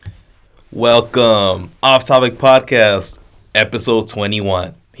Welcome, Off Topic Podcast, episode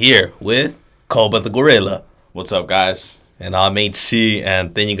 21. Here with Koba the Gorilla. What's up, guys? And I'm HC,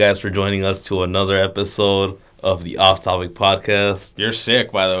 and thank you guys for joining us to another episode of the Off Topic Podcast. You're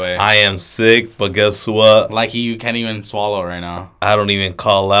sick, by the way. I am sick, but guess what? Like you can't even swallow right now. I don't even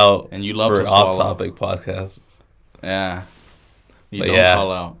call out and you love for to swallow. Off Topic Podcast. Yeah. You But don't yeah,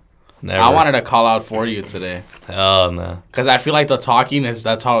 call out. Never. I wanted to call out for you today. Oh, no. Because I feel like the talking is,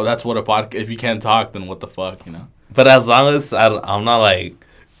 that's what a podcast, if you can't talk, then what the fuck, you know? But as long as I'm not like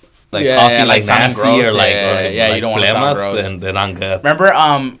talking like nasty gross. or like, you don't want to sound gross. Then I'm good. Remember,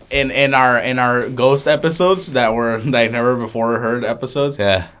 in our ghost episodes that were like never before heard episodes.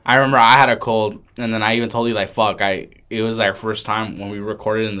 Yeah. I remember I had a cold, and then I even told you like, fuck, it was our first time when we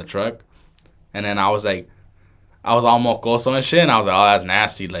recorded in the truck, and then I was all mocoso and shit, and I was like, oh, that's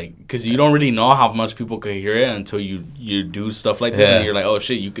nasty, like, because you don't really know how much people could hear it until you do stuff like this, and you're like, oh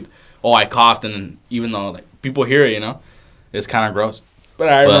shit, you could, oh, I coughed, and even though like people hear it, you know, it's kind of gross. But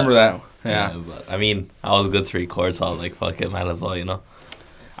I remember that. Yeah. But, I mean, I was good to record, so I was like, fuck it, might as well, you know?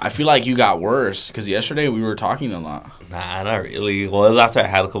 I feel like you got worse, because yesterday we were talking a lot. Nah, not really. Well, it was after I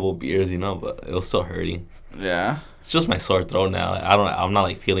had a couple beers, you know, but it was still hurting. Yeah? It's just my sore throat now. I'm not,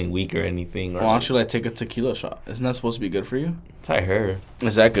 like, feeling weak or anything. Why don't you, like, take a tequila shot? Isn't that supposed to be good for you? That's what I heard.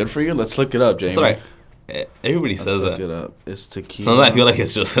 Is that good for you? Let's look it up, Jamie. That's right. Everybody says that. Let's look it up. It's tequila. Sometimes I feel like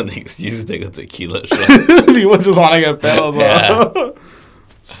it's just an excuse to take a tequila shot. People just want to get pedos. Yeah.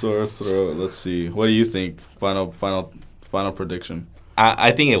 Sore throat. Let's see. What do you think? Final prediction.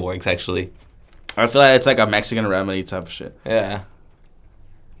 I think it works, actually. I feel like it's like a Mexican remedy type of shit. Yeah.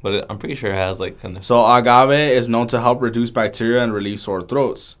 But I'm pretty sure it has, like, kind of... So, agave is known to help reduce bacteria and relieve sore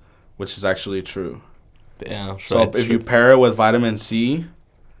throats, which is actually true. Damn. So, if you pair it with vitamin C,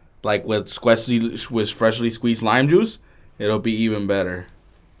 like with freshly squeezed lime juice, it'll be even better.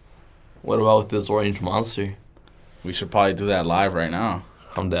 What about with this orange monster? We should probably do that live right now.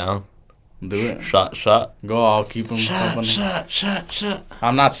 I'm down. Do it. Shot. Go, I'll keep them. Shot.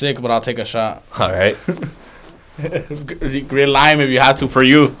 I'm not sick, but I'll take a shot. All right. Green lime if you had to for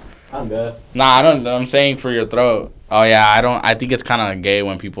you. I'm good. Nah, I don't. I'm saying for your throat. Oh yeah, I don't. I think it's kind of gay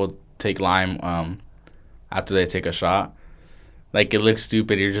when people take lime after they take a shot. Like, it looks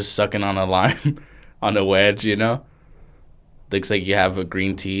stupid. You're just sucking on a lime on a wedge, you know. Looks like you have a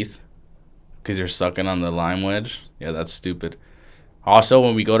green teeth because you're sucking on the lime wedge. Yeah, that's stupid. Also,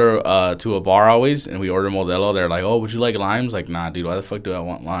 when we go to a bar always and we order Modelo, they're like, "Oh, would you like limes?" Like, nah, dude. Why the fuck do I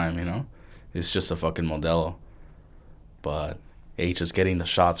want lime? You know, it's just a fucking Modelo. But H is getting the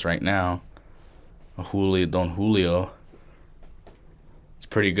shots right now. Don Julio. It's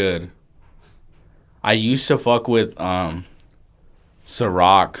pretty good. I used to fuck with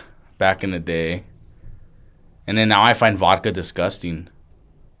Ciroc back in the day. And then now I find vodka disgusting.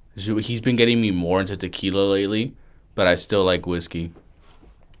 He's been getting me more into tequila lately, but I still like whiskey.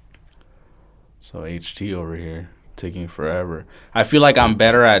 So HT over here, taking forever. I feel like I'm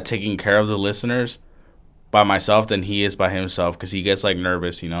better at taking care of the listeners by myself than he is by himself, because he gets like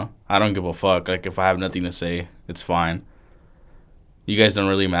nervous, you know. I don't give a fuck. Like, if I have nothing to say, it's fine. You guys don't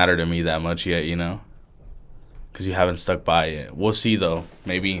really matter to me that much yet, you know, because you haven't stuck by it. We'll see though.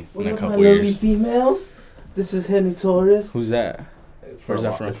 Maybe in a couple years. Lovely females. This is Henry Torres. Who's that? Where's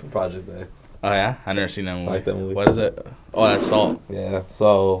that from? It's from Project X. Oh yeah, I never seen that movie. I like that movie. What is it? Oh, that's Salt. Yeah.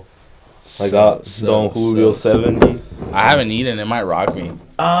 So I got Don Julio 70. I haven't eaten. It might rock me.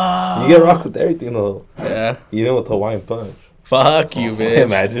 You get rocked with everything though. Yeah. Even with Hawaiian Punch. Fuck you, bitch.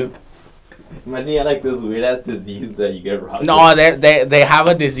 Imagine you had like this weird ass disease that you get rocked. No, they have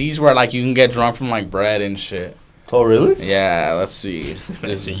a disease where like you can get drunk from like bread and shit. Oh really? Yeah. Let's see.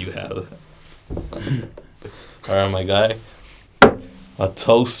 This you have. All right, my guy. A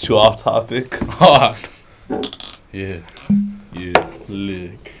toast to Off Topic. Yeah.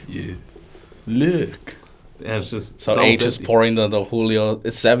 Lick. Yeah, it's just So H is pouring the Julio.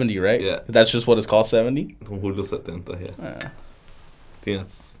 It's 70, right? Yeah. That's just what it's called, 70? Don Julio 70, yeah. I think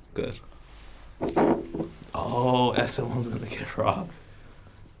that's good. Oh, someone's gonna get robbed.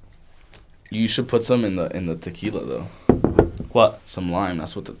 You should put some in the tequila though. What? Some lime.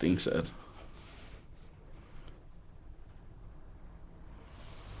 That's what the thing said.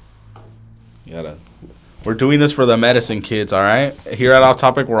 We're doing this for the medicine kids, all right? Here at Off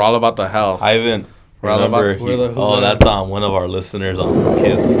Topic, we're all about the health. Ivan. We're all about. That's on one of our listeners on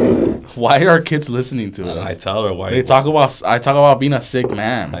kids. Why are kids listening to us? I tell her why. I talk about being a sick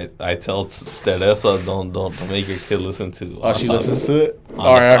man. I tell Teresa don't make your kid listen to. Oh, she listens to it.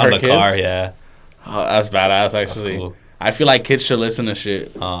 On the car, yeah. Oh, that's badass, actually. That's cool. I feel like kids should listen to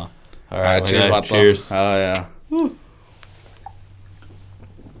shit. All right, cheers, cheers. Oh yeah.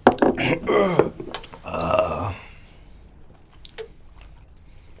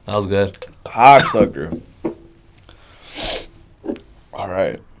 That was good. Cocksucker. All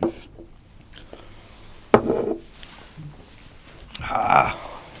right. All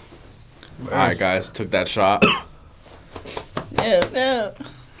right, guys. Took that shot. No.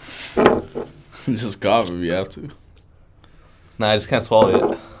 Just cough if you have to. Nah, I just can't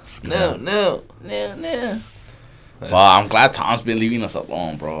swallow it. No. Wow, I'm glad Tom's been leaving us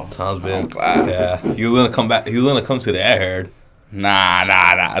alone, bro. Tom's been. I'm glad. Yeah, he was gonna come back. He was gonna come today. I heard.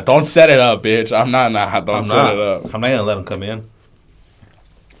 Nah. Don't set it up, bitch. I'm not. Don't set it up. I'm not gonna let him come in.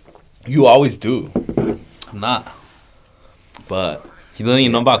 You always do. I'm not. But He doesn't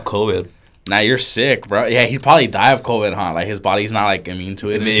even know about COVID. now you're sick, bro. Yeah, he'd probably die of COVID, huh? Like his body's not like immune to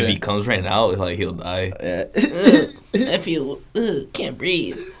it. If he comes right now, like he'll die. I feel can't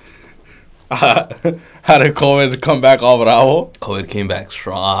breathe. How did COVID come back all bravo? COVID came back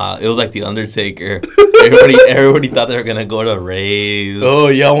strong. It was like the Undertaker. everybody thought they were gonna go to raves. Oh,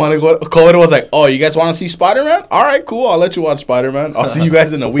 y'all want to go? COVID was like, oh, you guys want to see Spider-Man? All right, cool. I'll let you watch Spider-Man. I'll see you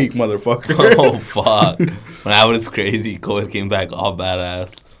guys in a week, motherfucker. Oh fuck! When I was crazy, COVID came back all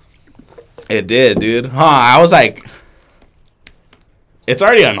badass. It did, dude. Huh? I was like, it's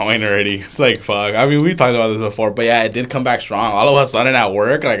already annoying already. It's like, fuck. I mean, we talked about this before, but yeah, it did come back strong. All of a sudden at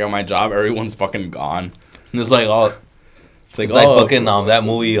work, like on my job, everyone's fucking gone. And it's like all. It's like fucking that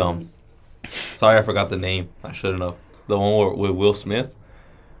movie. Sorry, I forgot the name. I shouldn't have. The one with Will Smith,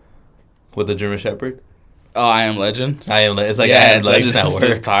 with the German Shepherd. Oh, I Am Legend. It's like yeah, I Am it's Legend like at work.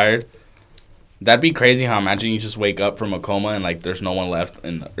 just tired. That'd be crazy, huh? Imagine you just wake up from a coma and like there's no one left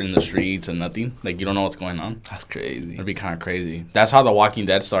in the streets and nothing. Like you don't know what's going on. That's crazy. It'd be kind of crazy. That's how The Walking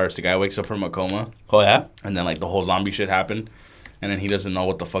Dead starts. The guy wakes up from a coma. Oh yeah. And then like the whole zombie shit happened, and then he doesn't know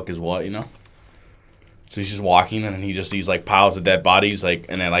what the fuck is what, you know. So he's just walking, and then he just sees like piles of dead bodies, like,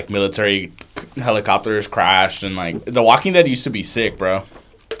 and then like military helicopters crashed, and like The Walking Dead used to be sick, bro.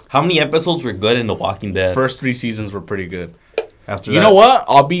 How many episodes were good in The Walking Dead? First 3 seasons were pretty good. After you know what?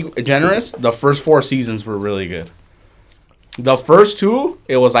 I'll be generous. The first 4 seasons were really good. The first 2,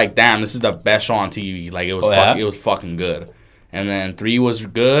 it was like, damn, this is the best show on TV. Like it was, it was fucking good. And then 3 was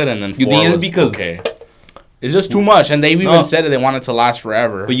good, and then 4 was because okay. It's just too much, and they've even said that they want it to last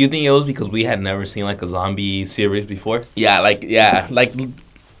forever. But you think it was because we had never seen like a zombie series before? Yeah, and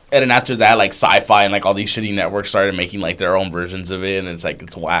then after that, like Sci-Fi and like all these shitty networks started making like their own versions of it, and it's like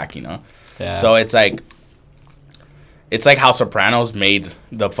it's whack, you know. Yeah. So it's like how Sopranos made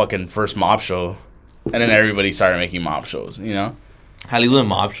the fucking first mob show, and then everybody started making mob shows, you know. How do you do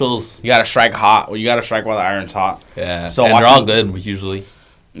mob shows? You gotta strike hot. Well, you gotta strike while the iron's hot. Yeah. So and they're all good usually.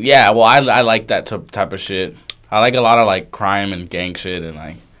 Yeah, well, I like that type of shit. I like a lot of like crime and gang shit, and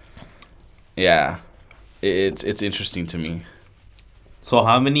like, yeah, it's interesting to me. So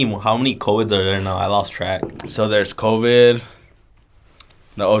how many COVIDs are there now? I lost track. So there's COVID,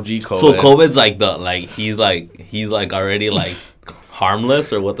 the OG COVID. So COVID's he's already like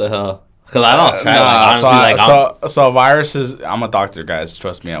harmless, or what the hell? Because I lost track. So viruses. I'm a doctor, guys.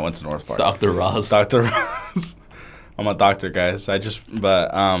 Trust me, I went to North Park. Dr. Ross. I'm a doctor, guys. So it's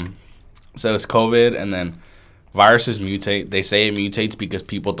COVID, and then viruses mutate. They say it mutates because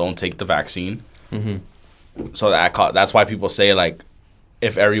people don't take the vaccine. Mm-hmm. So that's why people say like,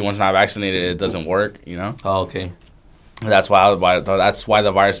 if everyone's not vaccinated, it doesn't work. You know. Oh, okay. That's why the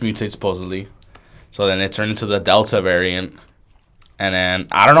virus mutates supposedly. So then it turned into the Delta variant, and then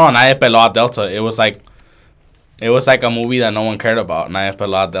I don't know. Nadie peló Delta. It was like a movie that no one cared about. Nadie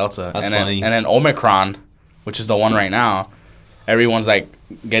peló Delta. That's funny. And then Omicron, which is the one right now, everyone's like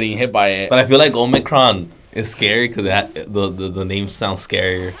getting hit by it. But I feel like Omicron is scary because the name sounds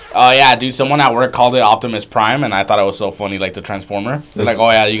scarier. Oh yeah, dude! Someone at work called it Optimus Prime, and I thought it was so funny, like the Transformer. They're like, "Oh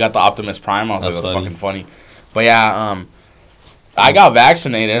yeah, you got the Optimus Prime." I was like, "That's fucking funny." But yeah, I got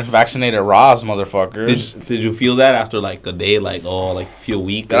vaccinated. Vaccinated Ross, motherfuckers. Did you feel that after like a day, like a few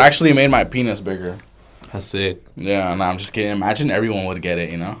weeks? It actually made my penis bigger. That's sick. Yeah, no, I'm just kidding. Imagine everyone would get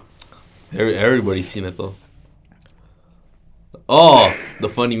it, you know? Everybody's seen it though. Oh, the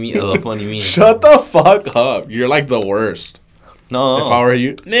funny meme. Shut the fuck up. You're like the worst. No. If I were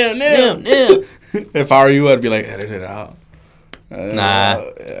you, no. If I were you, I'd be like, edit it out. Nah.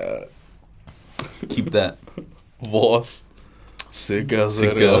 Yeah. Keep that. Voz. Sick as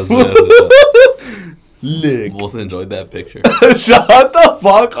Lick. Both enjoyed that picture. Shut the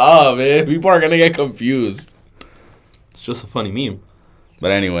fuck up, man. People are gonna get confused. It's just a funny meme.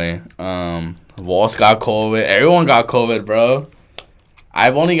 But anyway, Voss got COVID. Everyone got COVID, bro.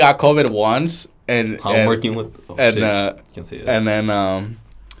 I've only got COVID once, and I'm working with. Oh, and shit. Can't say that. And then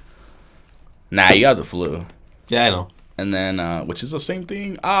nah, you got the flu. Yeah, I know. and then which is the same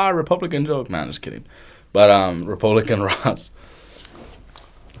thing. Republican joke. Man, just kidding. But Republican Ross.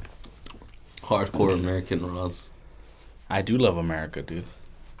 Hardcore American Ross. I do love America, dude.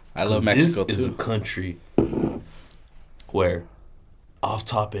 I love Mexico this too. This is a country where Off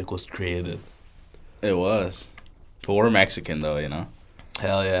Topic was created. It was. But we're Mexican though, you know.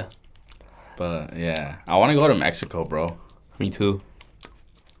 Hell yeah. But yeah, I want to go to Mexico, bro. Me too.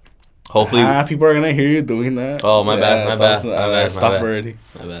 Hopefully, people are gonna hear you doing that. Oh my bad, my bad. Stop already.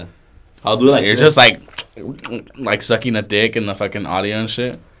 My bad. I'll do like you're this. just like sucking a dick in the fucking audio and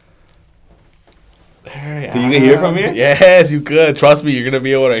shit. Can you hear from here? Yes, you could. Trust me, you're gonna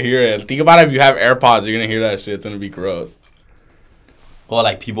be able to hear it. Think about it. If you have AirPods, you're gonna hear that shit. It's gonna be gross. Well,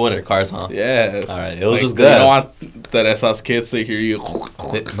 like people in their cars, huh? Yes. All right, it was like, just good. You don't want Teresa's kids to hear you.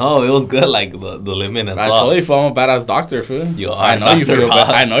 No, it was good. Like the limit and I stuff. totally feel I'm a badass doctor, fool. You are. I know you feel.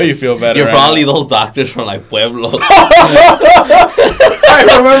 I know you feel better. You're right probably now. those doctors from like Pueblo. I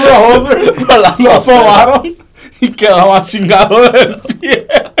remember Jose. Lo sobaron y quedaba chingado del pie.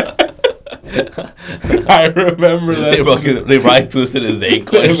 I remember that. They probably twisted his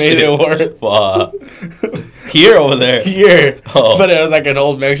ankle. They made it worse. Fuck. Here over there. Here. Oh. But it was like an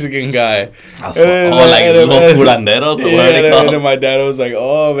old Mexican guy. Like los curanderos. And my dad was like,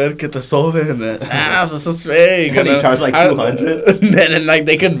 oh, man, que te soben. This is fake. And they charged like 200. And then like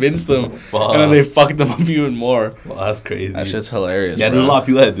they convinced him. Fuck. And then they fucked them up even more. Well, that's crazy. That shit's hilarious. Yeah, bro. there's a lot of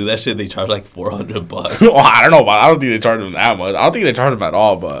people that do that shit. They charge like $400. Oh, I don't know, but I don't think they charge them that much. I don't think they charge them at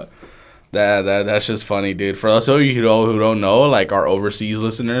all, but that's just funny, dude. For those of you who don't know, like our overseas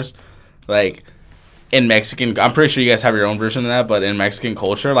listeners, like in Mexican, I'm pretty sure you guys have your own version of that, but in Mexican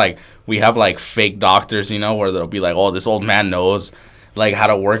culture, like we have like fake doctors, you know, where they'll be like, oh, this old man knows like how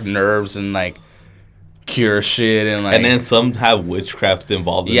to work nerves and like cure shit and like. And then some have witchcraft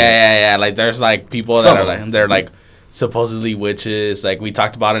involved in it. Yeah. Like there's like people that are like they're like supposedly witches. Like we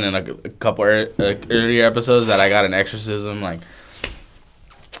talked about it in a couple earlier episodes that I got an exorcism. Like,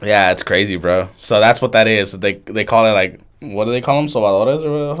 yeah, it's crazy, bro. So that's what that is. They call it like, what do they call them? Sobadores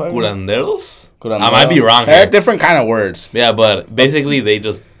or whatever? Curanderos? I might be wrong They're here. different kind of words. Yeah, but basically they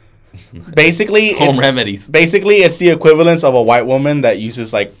just Basically, home remedies. Basically, it's the equivalence of a white woman that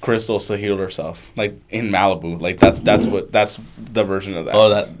uses like crystals to heal herself, like in Malibu. Like that's the version of that.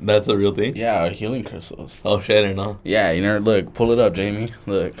 Oh, that's a real thing? Yeah, healing crystals. Oh shit, or no? Yeah, you know, look, pull it up, Jamie.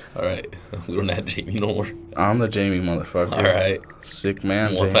 Look. All right, we don't have Jamie no more. I'm the Jamie motherfucker. All right, sick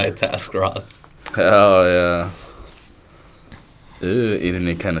man. Multitask Ross. Hell yeah.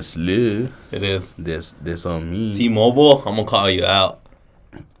 Internet kind of slow. It is. This on me. T-Mobile, I'm gonna call you out.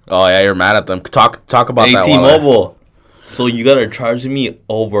 Oh yeah, you're mad at them. Talk about that. Hey, T-Mobile. So you gotta charge me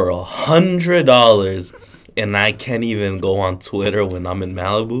over $100, and I can't even go on Twitter when I'm in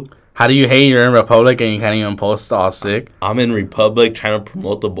Malibu. How do you hate you're in Republic and you can't even post all sick? I'm in Republic trying to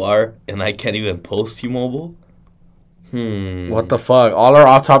promote the bar, and I can't even post T-Mobile. What the fuck? All our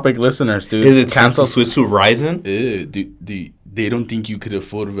off-topic listeners, dude. Is it time to switch to Verizon? They don't think you could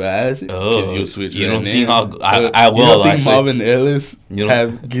afford Verizon because you'll switch. You don't think I will? You don't think actually. Marvin Ellis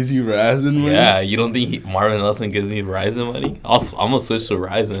gives you Verizon money? Yeah, you don't think Marvin Ellison gives me Verizon money? I'm gonna switch to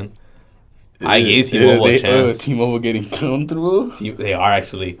Verizon. I gave T-Mobile a chance. T-Mobile getting comfortable? They are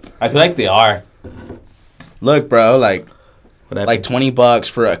actually. I feel like they are. Look, bro, like $20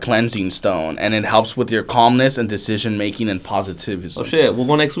 for a cleansing stone, and it helps with your calmness and decision making and positivism. Oh shit, we'll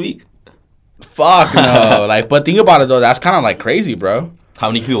go next week. Fuck no. But think about it though, that's kind of like crazy, bro. How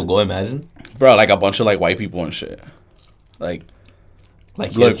many people go? Imagine, bro. Like a bunch of like white people and shit. Like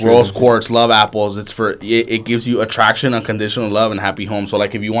Like rose quartz, love apples. It's for it gives you attraction, unconditional love, and happy home. So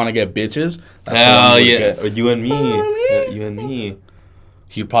like if you want to get bitches, that's hell yeah, or you and me, you and me.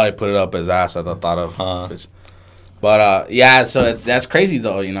 He'd probably put it up his ass at the thought of. Bitch. But yeah, so that's crazy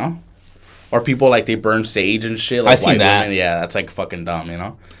though, you know. Or people like they burn sage and shit. Like I seen that. Women. Yeah, that's like fucking dumb, you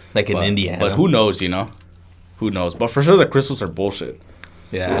know. Like in Indiana. But who knows, you know? Who knows? But for sure the crystals are bullshit.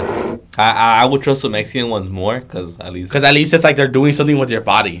 Yeah. I would trust the Mexican ones more because at least it's like they're doing something with your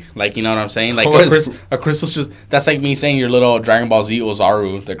body. Like, you know what I'm saying? Like a crystal's just, that's like me saying your little Dragon Ball Z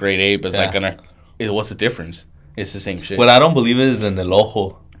Ozaru, the great ape, is like gonna, what's the difference? It's the same shit. What I don't believe is in el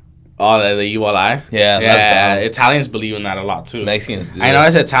ojo. Oh, the evil eye? Yeah. Italians believe in that a lot too. Mexicans do. I know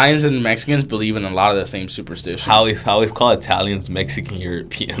as Italians and Mexicans believe in a lot of the same superstitions. How always call Italians Mexican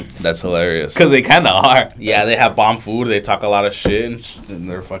Europeans. That's hilarious. Because they kind of are. Yeah, they have bomb food. They talk a lot of shit, and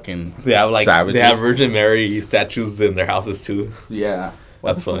they're fucking They have savages. They have Virgin Mary statues in their houses too. Yeah.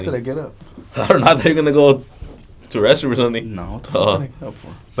 That's funny. What did I get up? I don't know. They're gonna go to a restroom or something. No. What the fuck did I get up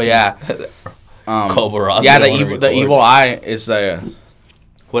for? But yeah. Yeah, the evil eye is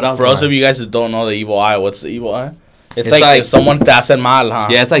what else? For those of you guys that don't know the evil eye, what's the evil eye? It's like if someone te hace mal, huh?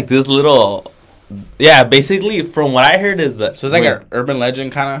 Yeah, it's like this little. Yeah, basically, from what I heard is that. So it's like an urban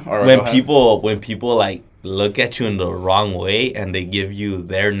legend, kind of. Or when people like look at you in the wrong way and they give you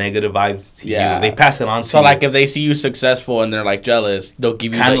their negative vibes to you, they pass it on to you. So like if they see you successful and they're like jealous, they'll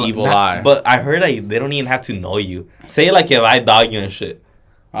give you the evil eye. But I heard like they don't even have to know you. Say like if I dog you and shit.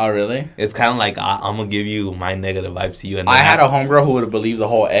 Oh really? It's kind of like I'm gonna give you my negative vibes to you. And I had a homegirl who would believe the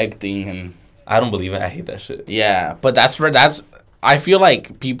whole egg thing, and I don't believe it. I hate that shit. Yeah, but that's. I feel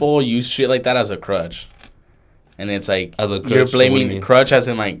like people use shit like that as a crutch. And it's like you're blaming crutch as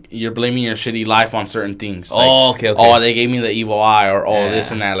in like you're blaming your shitty life on certain things. Like, okay. Oh, they gave me the evil eye, or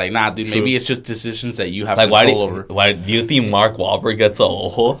this and that. Like, nah, dude. True. Maybe it's just decisions that you have control over. Why do you think Mark Wahlberg gets a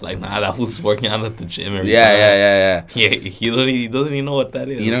ojo? Like, nah, that was working out at the gym every time. Yeah. He doesn't even know what that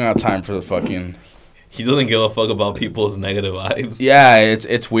is. He don't got time for the fucking. He doesn't give a fuck about people's negative vibes. Yeah,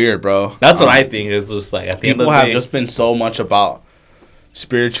 it's weird, bro. That's what I think. It's just like at the end of the day, people have just been so much about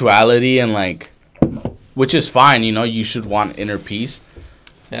spirituality and like. Which is fine, you know, you should want inner peace.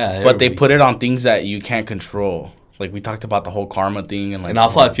 Yeah. But they put it on things that you can't control. Like, we talked about the whole karma thing. And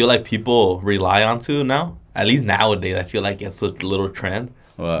also, I feel like people rely on to now. At least nowadays, I feel like it's a little trend.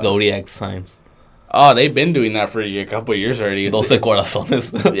 What? Zodiac signs. Oh, they've been doing that for a couple of years already. Doce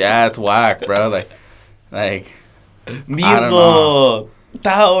corazones. Yeah, it's whack, bro. Like Virgo.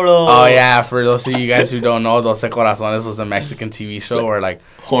 Tauro. Oh yeah, for those of you guys who don't know, Doce Corazones was a Mexican TV show where like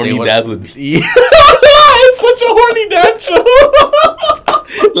horny dads would be. It's such a horny dad show.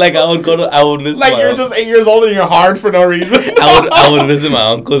 Like I would visit. Like you're just 8 years old and you're hard for no reason. I would visit my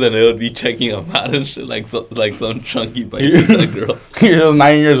uncles and they would be checking them out and shit like some chunky bicycle girls. You're just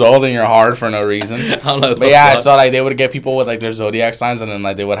 9 years old and you're hard for no reason. But yeah, I saw like they would get people with like their zodiac signs and then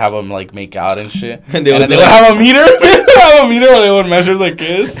like they would have them like make out and shit. And they would have a meter. Have a meter where they would measure the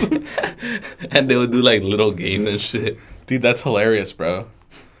kiss. And they would do like little games and shit. Dude, that's hilarious, bro.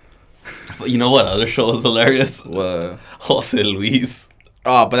 But you know what other show is hilarious? What? Jose Luis.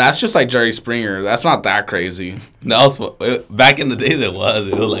 Oh, but that's just like Jerry Springer. That's not that crazy. Back in the days it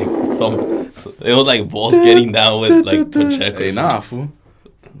was like both getting down with like Pacheco. Hey, nah, fool.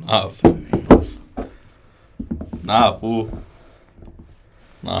 Nah, fool.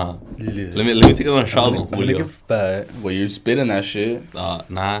 Nah. Let me take another shot on Julio. Well, you spitting that shit.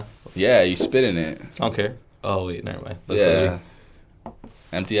 Nah. Yeah, you spitting it. I don't care. Oh wait, never mind. Yeah.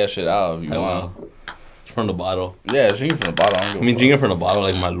 Empty that shit out if you want. From the bottle. Yeah, drink it from the bottle. Drinking from the bottle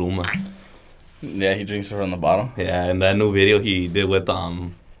like Maluma. Yeah, he drinks it from the bottle. Yeah, and that new video he did with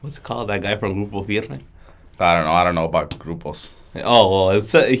what's it called? That guy from Grupo Firme. I don't know about grupos. Oh well,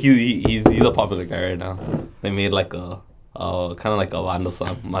 he's a popular guy right now. They made like a kind of like a banda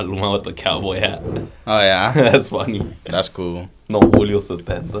song, Maluma with the cowboy hat. Oh yeah, that's funny. That's cool. No Julio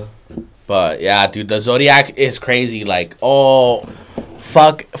 70. But yeah, dude, the Zodiac is crazy. Like, oh.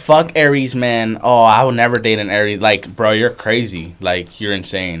 Fuck Aries, man. Oh, I would never date an Aries. Like, bro, you're crazy. Like, you're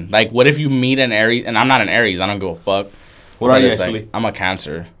insane. Like, what if you meet an Aries? And I'm not an Aries. I don't give a fuck. What are you actually? Like, I'm a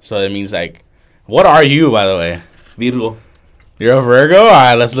Cancer. So it means, like, what are you, by the way? Virgo. You're a Virgo? All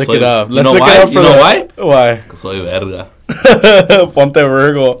right, let's look it up. Let's look it up. You know why? Why? Soy verga. Ponte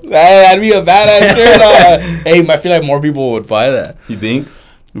Virgo. That'd be a badass shirt. Hey, I feel like more people would buy that. You think?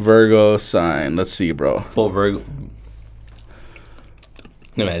 Virgo sign. Let's see, bro. Full Virgo.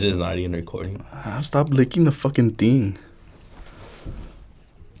 Imagine it's not even recording. Stop licking the fucking thing.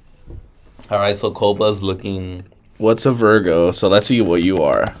 Alright, so Koba's looking... What's a Virgo? So let's see what you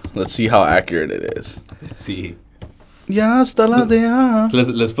are. Let's see how accurate it is. Let's see. Ya hasta la dea.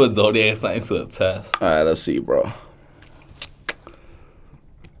 Let's put zodiac signs to a test. Alright, let's see, bro.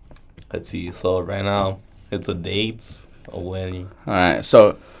 Let's see. So right now, it's a date, a wedding. Alright,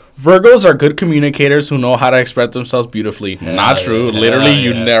 so... Virgos are good communicators who know how to express themselves beautifully. Not true. Literally,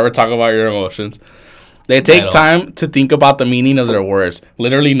 you never talk about your emotions. They take time to think about the meaning of their words.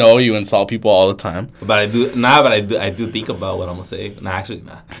 Literally, no, you insult people all the time. But I do think about what I'm gonna say. Actually,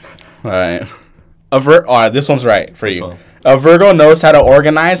 nah. All right. All right, this one's right for you. A Virgo knows how to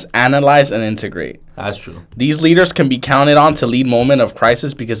organize, analyze, and integrate. That's true. These leaders can be counted on to lead moment of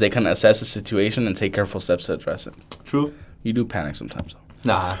crisis because they can assess the situation and take careful steps to address it. True. You do panic sometimes, though.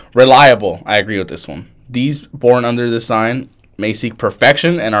 Nah. Reliable. I agree with this one. These born under this sign may seek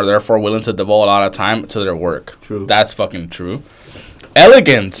perfection and are therefore willing to devote a lot of time to their work. True. That's fucking true.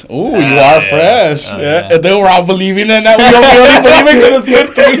 Elegant. Ooh, you are fresh. Yeah. And then we're all believing in that. We only believe it because it's good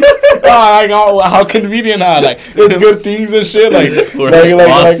things. How convenient, huh? Like, it's good things and shit. Like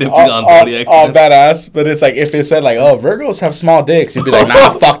all badass. But it's like, if it said, like, oh, Virgos have small dicks, you'd be like,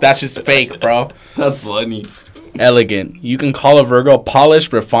 nah, fuck, that's just fake, bro. That's funny. Elegant. You can call a Virgo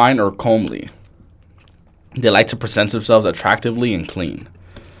polished, refined, or comely. They like to present themselves attractively and clean.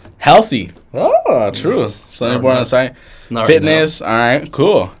 Healthy. Oh, true. Sunny born on the side. Fitness. All right,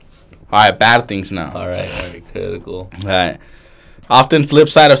 cool. All right, bad things now. All right, critical. All right. Often, flip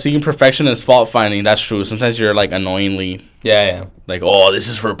side of seeking perfection is fault finding. That's true. Sometimes you're like annoyingly. Yeah. Like, oh, this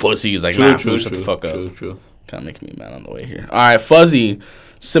is for pussies. Like, true, shut the fuck up. True. Kind of making me mad on the way here. All right, fuzzy.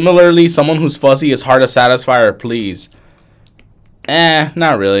 Similarly, someone who's fuzzy is hard to satisfy or please.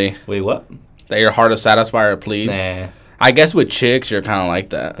 Not really. Wait, what? That you're hard to satisfy or please. Nah. I guess with chicks, you're kind of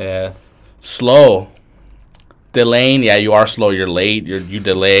like that. Yeah. Slow. Delaying. Yeah, you are slow. You're late. You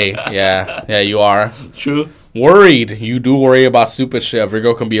delay. Yeah, you are. True. Worried. You do worry about stupid shit. A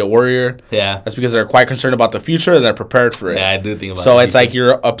Virgo can be a worrier. Yeah. That's because they're quite concerned about the future and they're prepared for it. Yeah, I do think about So that. it's like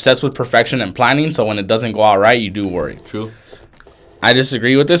you're obsessed with perfection and planning, so when it doesn't go out right, you do worry. True. I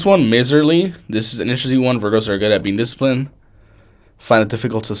disagree with this one. Miserly. This is an interesting one. Virgos are good at being disciplined. Find it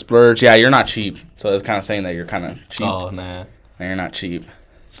difficult to splurge. Yeah, you're not cheap. So it's kind of saying that you're kind of cheap. Oh, nah. And you're not cheap.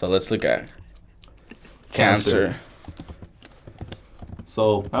 So let's look at Cancer.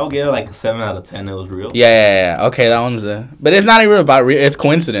 So I would give it like a 7 out of 10. It was real. Yeah. Okay, that one's but it's not even about it's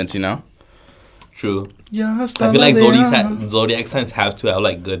coincidence, you know. True. I feel like zodiac signs have to have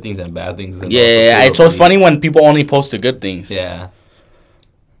like good things and bad things. And It's so funny when people only post the good things. Yeah.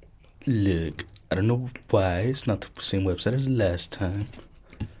 Look, I don't know why it's not the same website as last time.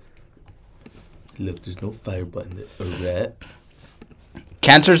 Look, there's no fire button. Alright.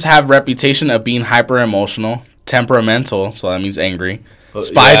 Cancers have reputation of being hyper emotional, temperamental, so that means angry,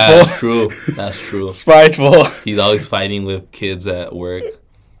 spiteful. Yeah, that's true. That's true. Spiteful. He's always fighting with kids at work.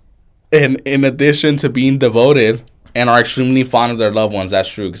 And in addition to being devoted and are extremely fond of their loved ones. That's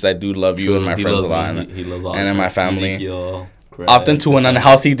true, because I do love you and my friends a lot. He loves all and in my family. Ezekiel, often to an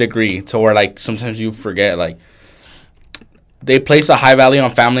unhealthy degree, to where like sometimes you forget, like they place a high value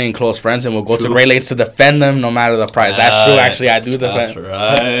on family and close friends and will go to great lengths to defend them no matter the price. That's true. Actually, I do defend. That's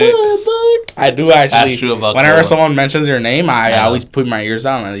right. I do actually. That's true about whenever someone mentions your name, I always put my ears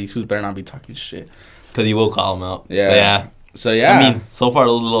down. Like, these fools better not be talking shit. Because you will call them out. Yeah. But yeah. So yeah. I mean, so far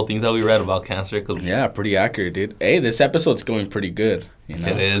those little things that we read about Cancer. Yeah, pretty accurate, dude. Hey, this episode's going pretty good. You know?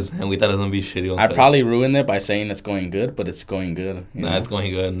 It is, and we thought it was gonna be shitty. I probably ruined it by saying it's going good, but it's going good. Nah, it's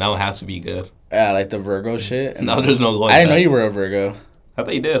going good. Now it has to be good. Yeah, like the Virgo shit. And now there's no going. I didn't know you were a Virgo. I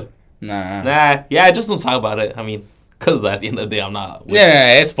thought you did. Nah. Yeah, I just don't talk about it. I mean, because at the end of the day, I'm not.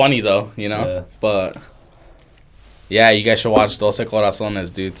 Yeah, it's funny though, you know. Yeah. But yeah, you guys should watch Doce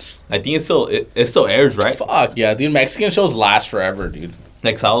Corazones, dudes. I think it still airs, right? Fuck yeah, dude. Mexican shows last forever, dude.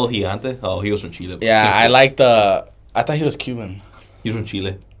 Like Saulo Gigante. Oh, he was from Chile. Yeah, I like the. I thought he was Cuban. He was from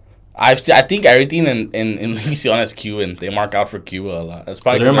Chile. I think everything in Univision is Cuban. They mark out for Cuba a lot. That's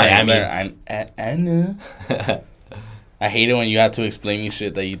probably because they're in Miami. I know. I hate it when you have to explain me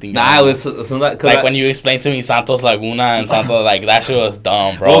shit that you think. Nah, it was like when you explain to me Santos Laguna and Santos, like that shit was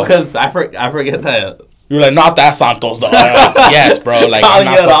dumb, bro. Well, because I forget that. You were like, not that Santos, though. Like, yes, bro. Like, I'm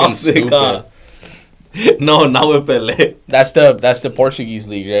not fucking stupid. No, not with Pelé. That's the Portuguese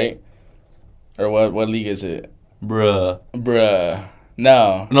league, right? Or what league is it? Bruh.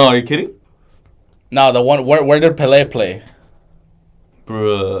 No. No, are you kidding? No, the one where did Pelé play?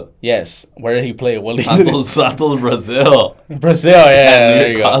 Bruh. Yes. Where did he play? What league? Santos, Brazil. Brazil, yeah.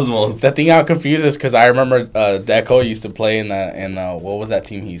 There you go. Cosmos. The thing I'm confused is because I remember Deco used to play in what was that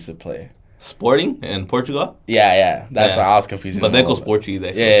team he used to play? Sporting in Portugal? Yeah. That's why I was confused. But Deco's Portuguese.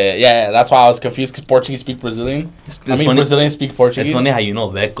 Yeah. That's why I was confused, because Portuguese speak Brazilian. Brazilians speak Portuguese. It's funny how you know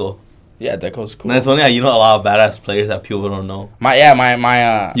Deco. Yeah, Deco's cool. And it's funny how you know a lot of badass players that people don't know. My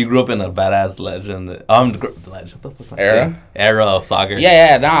You grew up in a badass legend. Era of soccer.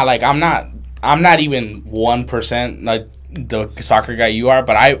 Yeah. Nah, like I'm not even 1% like the soccer guy you are,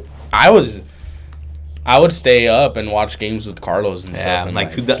 but I would stay up and watch games with Carlos and stuff. And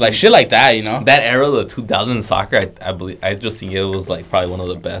like shit like that, you know. That era, the 2000 soccer, I believe, I just think it was like probably one of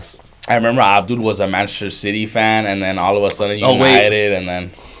the best. I remember Abdul was a Manchester City fan, and then all of a sudden United, and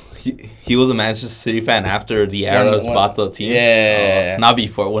then he was a Manchester City fan after the Arabs bought the team. Yeah, not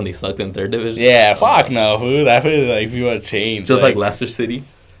before when they sucked in third division. Yeah, fuck no, who that was like if you would change, just like Leicester City.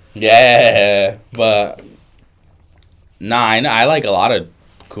 Yeah, but nah, I like a lot of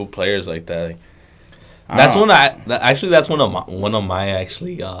cool players like that. That's one of my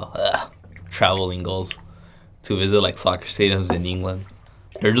traveling goals, to visit like soccer stadiums in England.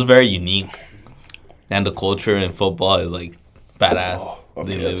 They're just very unique, and the culture in football is like badass. Oh,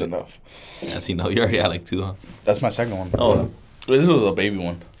 okay, that's enough. Yes, you already had like 2, huh? That's my second one. Oh, this was a baby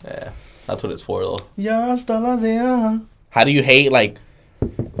one. Yeah, that's what it's for though. How do you hate, like,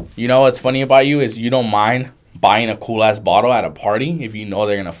 you know what's funny about you is you don't mind buying a cool ass bottle at a party if you know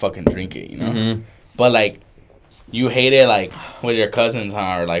they're gonna fucking drink it, you know? Mm-hmm. But like, you hate it like with your cousins,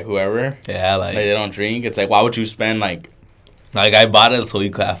 huh, or like whoever. Yeah, Like they don't drink. It's like, why would you spend like? Like I bought it so you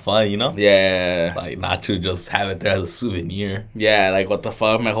could have fun, you know? Yeah. Like not to just have it there as a souvenir. Yeah, like what the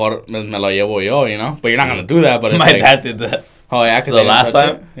fuck? Mejor me lo llevo yo, you know? But you're not gonna do that. But it's My like, dad did that. oh yeah, because The last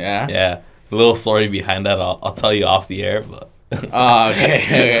time? Yeah. Yeah. A little story behind that. I'll tell you off the air, but. Oh,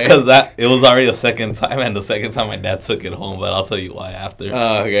 okay. Because it was already the second time, and the second time my dad took it home. But I'll tell you why after.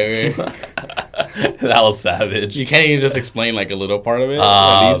 Oh, okay. That was savage. You can't even just explain like a little part of it.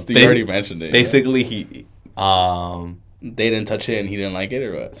 At least you already mentioned it. Basically, he they didn't touch it and he didn't like it,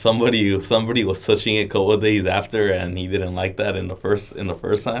 or what? somebody was touching it a couple of days after, and he didn't like that in the first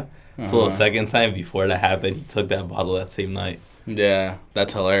time. So the second time before that happened, he took that bottle that same night. Yeah,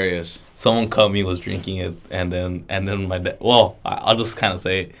 that's hilarious. Someone caught me was drinking it, and then my dad. Well, I'll just kind of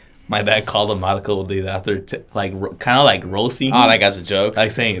say it. My dad called him out a couple of days after, kind of like roasting. Oh, him. like as a joke?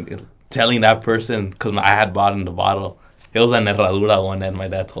 Like telling that person, because I had bought in the bottle. It was an herradura one, and my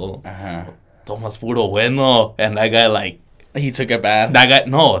dad told him, Tomas puro bueno. And that guy, like... He took it bad? That guy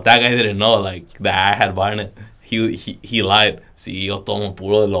didn't know, like, that I had bought it. He lied. Sí, yo tomo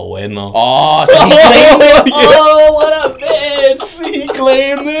puro de lo bueno. Oh, so he claimed it? Oh, what a bitch! He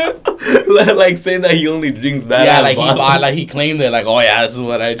claimed it? Like, saying that he only drinks bad. Yeah, like he claimed it. Like, oh yeah, this is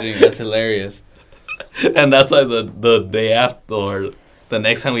what I drink. That's hilarious. And that's why the day after, or the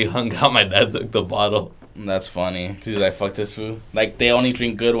next time we hung out, my dad took the bottle. That's funny. He's like, fuck this food. Like, they only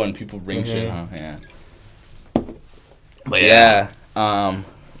drink good when people bring shit, huh? Yeah. But yeah.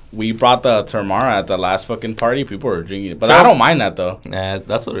 We brought the Termara at the last fucking party. People were drinking it. But I don't mind that, though. Yeah,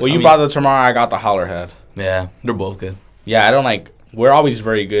 that's what... You brought the Termara, I got the Hollerhead. Yeah, they're both good. Yeah, I don't like... We're always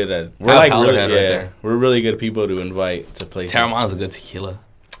very good at... We're like really... Hollerhead right there. We're really good people to invite to places. Terramana's a good tequila.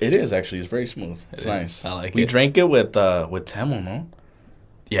 It is, actually. It's very smooth. It's nice. I like it. We drank it with Temo, no?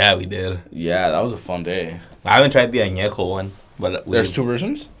 Yeah, we did. Yeah, that was a fun day. I haven't tried the añejo one, but There's two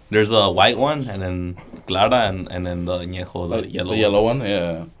versions? There's a white one, and then clara, and then the añejo, the yellow. The yellow one,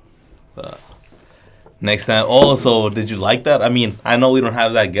 yeah. Next time. Oh, so did you like that? I mean, I know we don't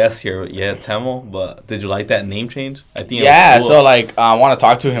have that guest here yet, Temo, but did you like that name change? I think. Yeah. Cool. So like, I want to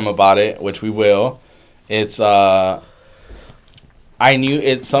talk to him about it, which we will. It's I knew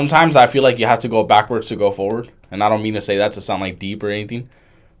it. Sometimes I feel like you have to go backwards to go forward, and I don't mean to say that to sound like deep or anything,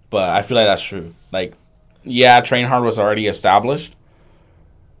 but I feel like that's true. Like, yeah, Train Hard was already established,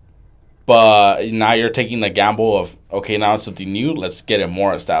 but now you're taking the gamble of, okay, now it's something new. Let's get it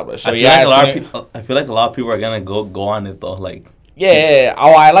more established. So I feel like a lot of people are gonna go on it though. Like, yeah.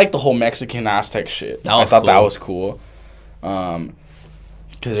 Oh, I like the whole Mexican Aztec shit. I thought that was cool. Because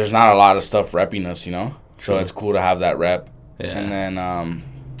there's not a lot of stuff repping us, you know. So it's cool to have that rep. Yeah. And then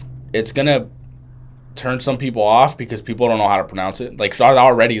it's gonna turn some people off because people don't know how to pronounce it. Like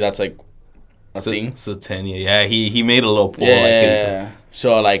already, that's like a thing. Satania. Yeah, he made a little pull. Yeah. Like,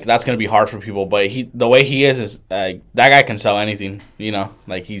 so like that's gonna be hard for people, but the way he is that guy can sell anything, you know.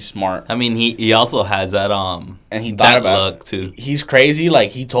 Like, he's smart. I mean, he also has that and he thought about look too. He's crazy.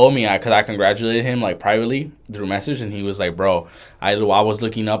 Like, he told me, because I congratulated him like privately through message, and he was like, bro, I was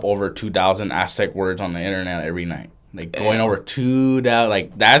looking up over 2,000 Aztec words on the internet every night, like going over 2,000.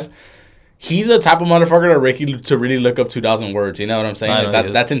 Like, he's the type of motherfucker to really look up 2,000 words. You know what I'm saying?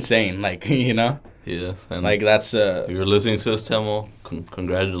 Like, that's insane. Like, you know. Yes, and like that's. If you're listening to this, Temo,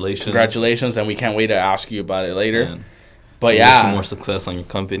 congratulations. Congratulations, and we can't wait to ask you about it later. Man. But yeah, more success on your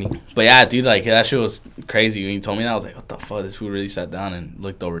company. But yeah, dude, like that shit was crazy. When you told me that, I was like, "What the fuck?" This fool really sat down and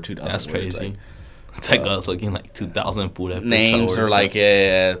looked over 2,000. That's crazy. Like, it's like us looking like 2,000 pura names or like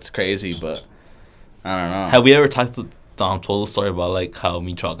yeah, it's crazy. But I don't know. Have we ever told the story about like how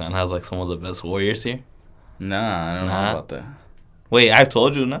Michoacan has like some of the best warriors here? Nah, I don't know about that. Wait, I've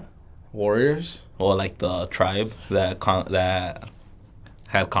told you, nah? Warriors? Or like the tribe that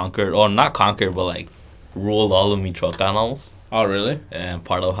had conquered, or not conquered, but like ruled all of Michoacan almost. Oh, really? And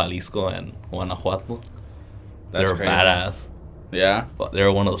part of Jalisco and Guanajuato. That's They're crazy. Badass. Yeah? But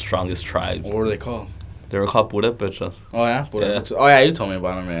they're one of the strongest tribes. What were they called? They were called Purépechas. Oh, yeah? Purépechas. Oh, yeah, you told me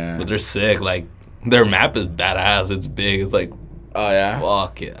about them, man. But they're sick. Like, their map is badass. It's big. It's like... Oh, yeah?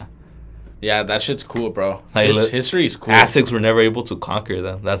 Fuck, yeah. Yeah, that shit's cool, bro. Like, history is cool. Aztecs were never able to conquer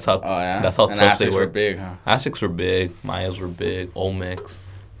them. That's how. Oh yeah. That's how and tough Aztecs they were. Big, huh? Aztecs were big. Mayas were big. Olmecs,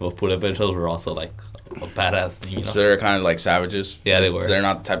 but Purépechas were also like a badass thing. You know? So they're kind of like savages. Yeah, they were. They're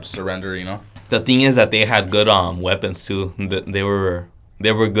not the type to surrender, you know. The thing is that they had good weapons too. They were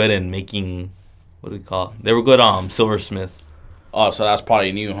good in making, what do we call it? They were good silversmith. Oh, so that's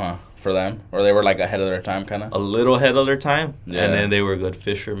probably new, huh? For them, or they were like ahead of their time, kind of. A little ahead of their time. Yeah. And then they were good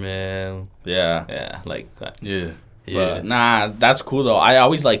fishermen. Yeah. Yeah, like that. Yeah. Yeah. But nah, that's cool though. I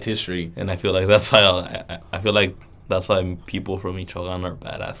always liked history. And I feel like that's why I feel like that's why people from Michoacan are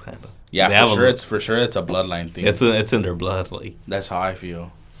badass, kind of. Yeah, They have for sure. It's a bloodline thing. It's in their blood. Like That's how I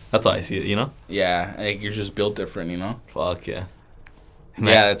feel. that's how I see it. You know. Yeah, like you're just built different, you know. Fuck yeah.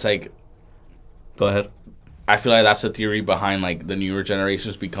 Yeah, it's like Go ahead. I feel like that's the theory behind like the newer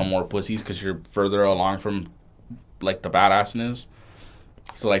generations become more pussies because you're further along from like the badassness.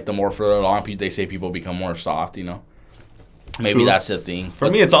 So like the more further along, they say people become more soft, you know. Maybe True. that's the thing. For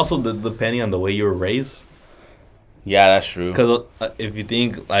me, it's also depending on the way you were raised. Yeah, that's true. Because if you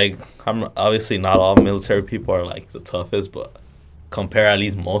think, like, obviously not all military people are, like, the toughest, but compare at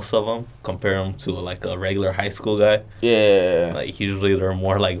least most of them, compare them to, like, a regular high school guy. Yeah. Like, usually they're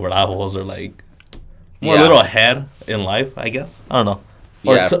more, like, bravos or, like, more Yeah. a little ahead in life, I guess. I don't know.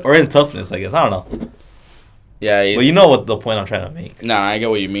 Or, Yeah. or in toughness, I guess. I don't know. Yeah. But you know what the point I'm trying to make. Nah, I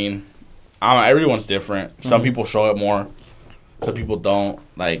get what you mean. Everyone's different. Some Mm-hmm. people show it more. Some people don't.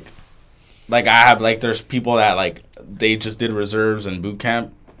 Like I have, like, there's people that, like, they just did reserves and boot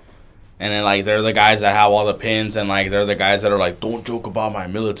camp. And then, like, they're the guys that have all the pins. And, like, they're the guys that are like, don't joke about my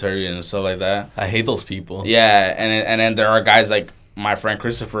military and stuff like that. I hate those people. Yeah, and then there are guys like my friend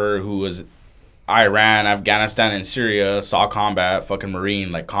Christopher, who was Iran, Afghanistan, and Syria, saw combat, fucking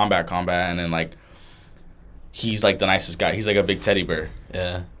Marine, like combat, and then like he's like the nicest guy. He's like a big teddy bear,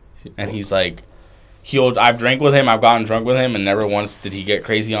 Yeah. and he's like I've drank with him, I've gotten drunk with him, and never once did he get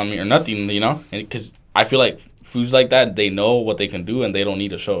crazy on me or nothing, you know. And because I feel like foods like that, they know what they can do and they don't need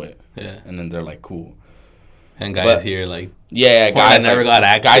to show it. Yeah. And then they're like, cool. And guys But- here, like, Yeah, guys that never like, got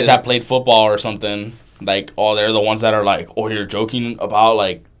active. guys that played football or something. Like, oh, they're the ones that are like, oh, you're joking about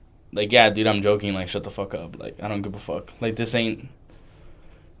like, yeah, dude, I'm joking. Like, shut the fuck up. Like, I don't give a fuck. Like, this ain't.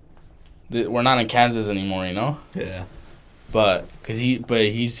 We're not in Kansas anymore, you know. yeah. But he's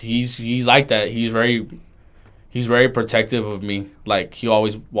like that. He's very protective of me. Like, he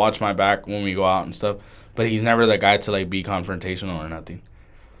always watch my back when we go out and stuff. But he's never the guy to like be confrontational or nothing.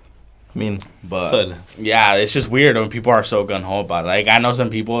 I mean, But so- yeah, it's just weird when people are so gun ho about it. Like, I know some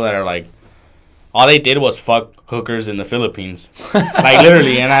people that are like, all they did was fuck hookers in the Philippines, like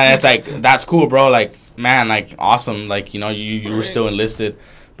literally, and it's like, that's cool, bro. Like, man, like, awesome. Like, you know, you were still enlisted,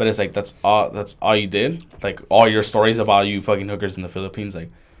 but it's like that's all you did. Like, all your stories about you fucking hookers in the Philippines, like,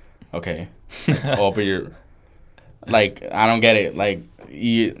 okay, oh, but you're like, I don't get it. Like,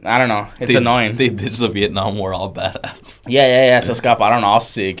 I don't know. It's annoying. They ditched the Vietnam War all badass. Yeah. So Scott, I don't know, all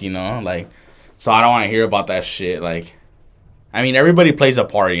sick, you know, like, so I don't want to hear about that shit. Like, I mean, everybody plays a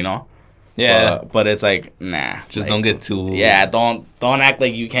part, you know. Yeah. But it's like, nah. Just like, don't get too. Yeah, don't act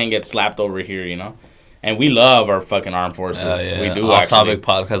like you can't get slapped over here, you know. And we love our fucking armed forces. Yeah. We do Off actually. Topic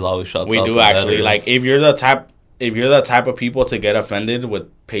podcast always shouts We out do to actually. veterans. Like, if you're the type of people to get offended with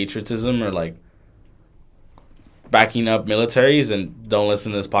patriotism or like backing up militaries, and don't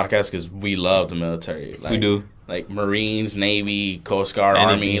listen to this podcast because we love the military. Like, we do. Like Marines, Navy, Coast Guard,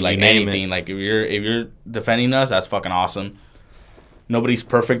 Anything, Army, you like name anything. it. Like, if you're defending us, that's fucking awesome. Nobody's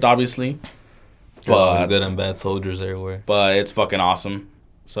perfect, obviously. There's always But good and bad soldiers everywhere. it's fucking awesome.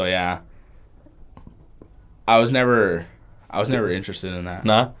 So yeah, I was never interested in that.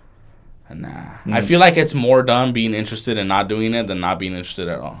 Nah. Nah, I feel like it's more done being interested in not doing it than not being interested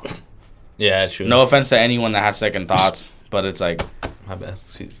at all. Yeah, true. No offense to anyone that has second thoughts, but it's like, My bad.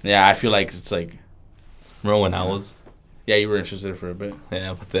 See, yeah, I feel like it's like, remember when I was? yeah, you were interested for a bit.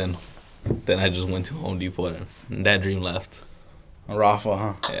 Yeah, but then I just went to Home Depot and that dream left. Rafa,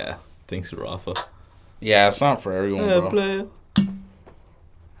 huh? Yeah. Thanks to Rafa. Yeah, it's not for everyone, bro. Player.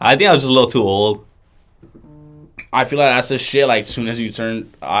 I think I was just a little too old. I feel like that's the shit. Like, as soon as you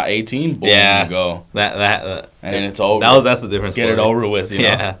turn 18, boom, Yeah. you go, That and then it's over. that's the difference. Get it over with, you know.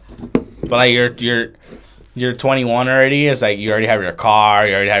 Yeah. But like you're 21 already. It's like you already have your car,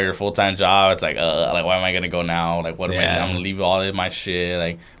 you already have your full-time job. It's like why am I gonna go now? Like, what am Yeah. I'm gonna leave all of my shit.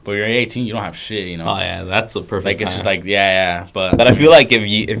 Like, but you're 18, you don't have shit, you know. Oh yeah, that's a perfect. Like, it's time. just like yeah. But I feel like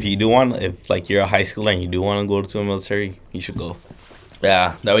if you do want, if like you're a high schooler and you do want to go to a military, you should go.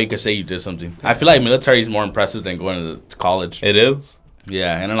 Yeah, that way you could say you did something. I feel like military is more impressive than going to college. It is.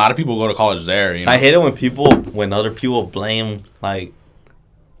 Yeah, and a lot of people go to college there. You know? I hate it when other people blame, like,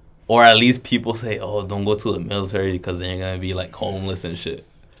 or at least people say, "Oh, don't go to the military because then you're gonna be like homeless and shit."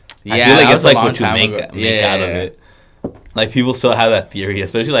 Yeah, I feel like that it's was a like long what you time make ago. make out of it. Like, people still have that theory,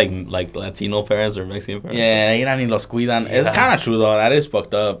 especially like Latino parents or Mexican parents. Yeah, you don't need los cuidan. It's Yeah. kind of true though. That is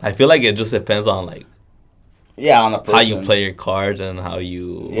fucked up. I feel like it just depends on like Yeah, on the person. how you play your cards and how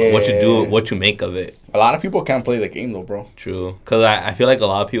you Yeah. what you do, what you make of it. A lot of people can't play the game though, bro. True, because I feel like a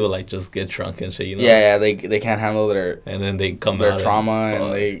lot of people like just get drunk and shit, you know. Yeah, they can't handle their And then they come their out trauma and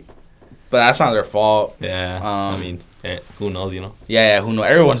and they But that's not their fault. Yeah. I mean, who knows, you know? Yeah, who knows?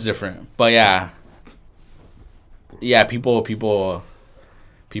 Everyone's different. But yeah, people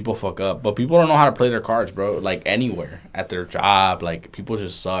fuck up. But people don't know how to play their cards, bro. Like, anywhere. At their job. Like, people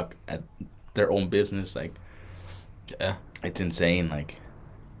just suck at their own business. Like, yeah. It's insane. Like,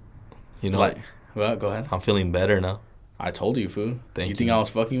 you know, like, well, go ahead. I'm feeling better now. I told you, fool. Thank you. You think I was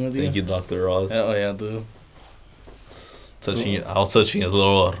fucking with you? Thank you, Dr. Ross. Hell yeah, dude. I was touching his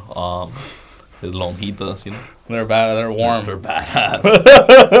little, his lonjitas, you know? They're bad. They're warm. They're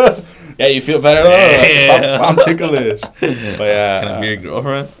badass. Yeah, you feel better? Yeah. I'm ticklish. But yeah. Can I be your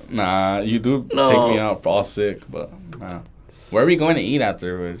girlfriend? Nah, you do No. take me out all sick, but nah. Where are we going to eat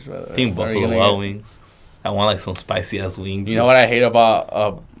afterwards? I think Buffalo Wild Wings. I want like some spicy ass wings. You know what I hate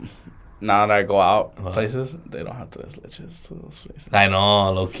about now that I go out What? places? They don't have tres leches to those places. I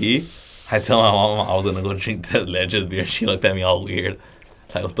know, low key. I tell my mom I was gonna go drink that Legends beer. She looked at me all weird.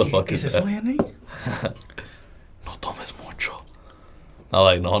 Like, what the fuck is that? Henry? No tomes mucho. I'm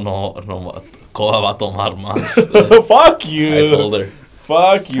like, no. Coa va a tomar más. Fuck you. I told her.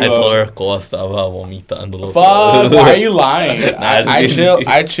 Fuck you. I told her Coa estaba vomitando. Fuck. Why are you lying? Nah,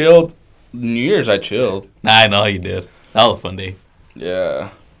 I chilled. New Year's, I chilled. Nah, I know you did. That was a fun day. Yeah.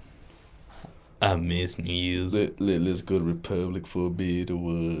 I miss New Year's. Let's go to Republic for a bit or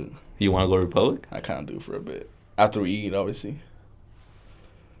what? You want to go to Republic? I kind of do for a bit. After we eat, obviously.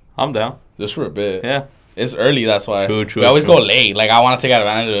 I'm down. Just for a bit. Yeah. It's early, that's why. True. We always go late. Like, I want to take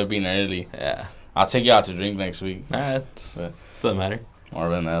advantage of it being early. Yeah. I'll take you out to drink next week. Nah, doesn't matter. Or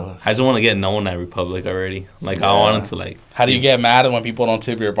vanilla. I just want to get known at Republic already. Like, Yeah. I wanted to, like... How do you get mad when people don't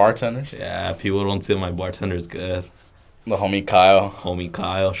tip your bartenders? Yeah, people don't say my bartender's good. The homie Kyle. Homie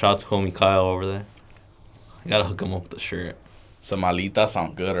Kyle. Shout out to homie Kyle over there. I gotta hook him up with the shirt. Some alitas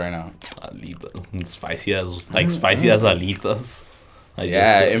sound good right now. Alitas. Spicy as alitas.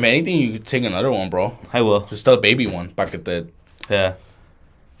 Yeah, if anything, you could take another one, bro. I will. Just a baby one. Paquete. Yeah.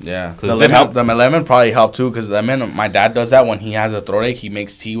 Yeah. 'Cause it help. The lemon probably helped too, because lemon, my dad does that when he has a throat ache. He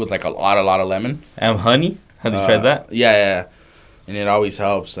makes tea with like a lot of lemon. And honey? Have you tried that? Yeah. And it always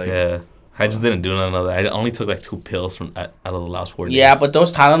helps. Like, Yeah. I just didn't do none of that. I only took like 2 pills from out of the last 4 days. Yeah, but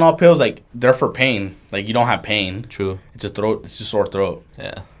those Tylenol pills, like, they're for pain. Like, you don't have pain. True. It's a sore throat.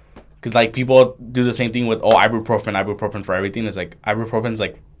 Yeah. Because, like, people do the same thing with, ibuprofen for everything. It's like, ibuprofen's,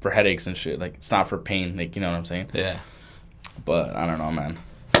 like, for headaches and shit. Like, it's not for pain. Like, you know what I'm saying? Yeah. But, I don't know, man.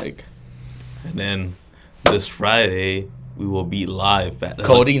 Like, And then this Friday, we will be live at...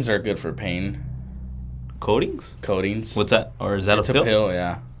 codeines are good for pain. Coatings? Codeines. What's that? Or is that It's a pill?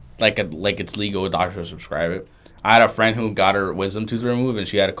 yeah. Like it's legal. Doctors subscribe it. I had a friend who got her wisdom tooth removed, and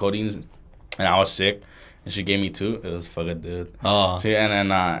she had a codeines, and I was sick, and she gave me 2. It was fucking good. Oh.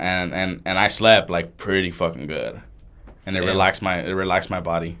 And I slept like pretty fucking good, and it relaxed my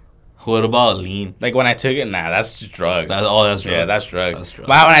body. What about lean? Like when I took it, nah, that's just drugs. That's drugs. Yeah, that's drugs. That's drugs.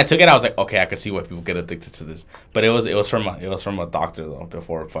 But when I took it, I was like, okay, I could see why people get addicted to this. But it was from a doctor though.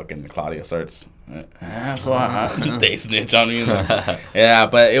 Before fucking Claudia starts, so they snitch on me. Yeah,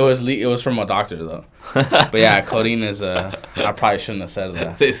 but it was from a doctor though. But yeah, codeine is I probably shouldn't have said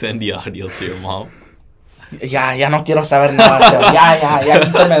that. They send the audio to your mom. Ya no quiero saber nada. Ya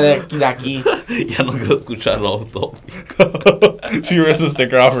quítame de aquí. Ya no quiero escucharlo todo. She rips a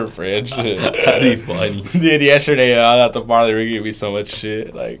sticker off her fridge. That'd be funny. Dude, yesterday at the bar, they were giving me so much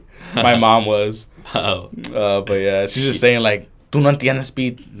shit. Like, my mom was. Oh. But yeah, she's just saying, like, tú no entiendes,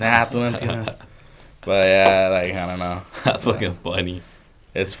 Pete. Nah, tú no entiendes. But yeah, like, I don't know. That's fucking funny.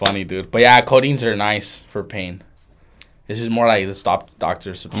 It's funny, dude. But yeah, codeines are nice for pain. This is more like the stop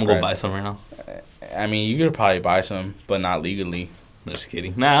doctor subscribe. I'm gonna go buy some right now. I mean, you could probably buy some, but not legally. Just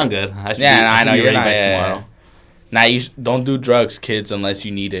kidding. Nah, I'm good. I know you're not. Tomorrow. Nah, don't do drugs, kids, unless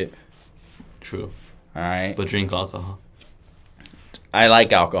you need it. True. All right. But drink alcohol. I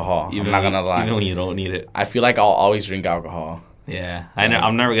like alcohol. Even I'm not gonna lie. Even when you don't need it. I feel like I'll always drink alcohol. Yeah. I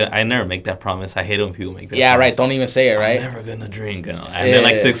never make that promise. I hate it when people make that Yeah, promise. right. Don't even say it, right? I'm never gonna drink. And then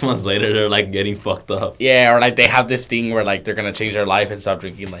like 6 months later, they're like getting fucked up. Yeah, or like they have this thing where like they're gonna change their life and stop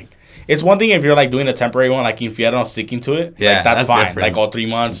drinking. Like, it's one thing if you're like doing a temporary one, like if you're not sticking to it. Yeah, like, that's fine. different. Like all 3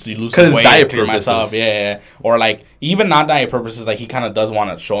 months, you lose 'Cause some weight, diet clear myself. purposes. Yeah. Or like even not diet purposes, like he kind of does want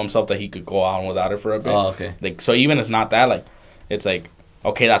to show himself that he could go out without it for a bit. Oh, okay. Like so, even it's not that like, it's like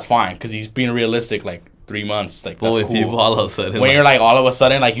okay, that's fine because he's being realistic. Like 3 months, like that's Boy, cool. people all of a sudden. When like, you're like all of a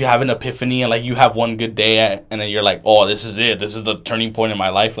sudden like you have an epiphany and like you have one good day and then you're like, oh, this is it. This is the turning point in my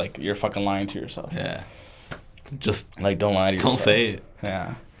life. Like you're fucking lying to yourself. yeah. Just Like don't lie to yourself. don't say it.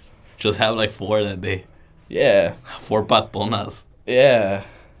 Yeah. Just have like 4 that day. Yeah. 4 patonas. Yeah.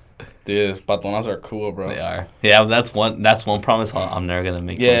 Dude, patonas are cool, bro. They are. Yeah, that's one promise I'm never gonna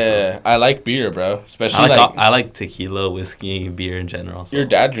make. to myself. Yeah, I like beer, bro. Especially I like tequila, whiskey, beer in general. So. Your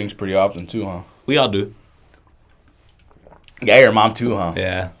dad drinks pretty often too, huh? We all do. Yeah, your mom too, huh?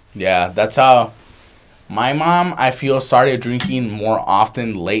 Yeah. Yeah, that's how my mom, I feel, started drinking more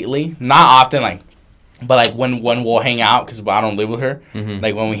often lately. Not often, like, but like when we'll hang out, because I don't live with her. Mm-hmm.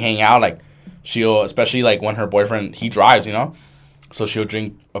 Like when we hang out, like she'll, especially like when her boyfriend, he drives, you know? So she'll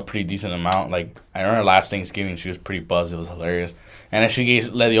drink a pretty decent amount. Like, I remember last Thanksgiving, she was pretty buzzed. It was hilarious. And then she gave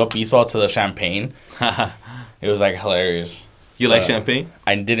le dio piso to the champagne. It was, like, hilarious. You like champagne?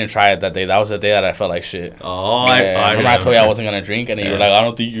 I didn't try it that day. That was the day that I felt like shit. Oh, yeah, remember I told you I wasn't going to drink, and you were like, I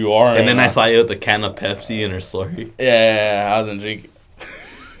don't think you are. And then I saw you with the can of Pepsi in her story. Yeah, I wasn't drinking.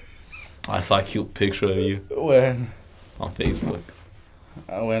 I saw a cute picture of you When? on Facebook.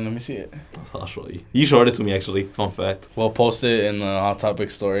 When? Let me see it. I'll show you. You showed it to me, actually. Fun fact. We'll post it in the Hot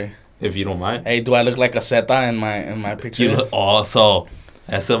Topic story. If you don't mind. Hey, do I look like a Zeta in my picture? You look, so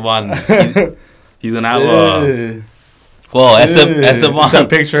Esteban, he's gonna have a... Well, Esteban... It's a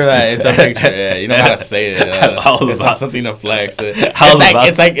picture It's a picture, yeah. You know how to say it. It's not something to flex.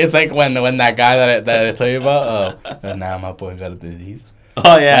 It's like when that guy that I tell you about, now my boy got a disease.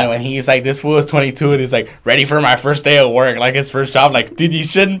 Oh, yeah. And when he's like, this fool is 22 and he's like, ready for my first day of work, like his first job. Like, dude, you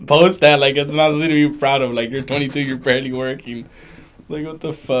shouldn't post that. Like, it's not something to be proud of. Like, you're 22, you're barely working. Like, what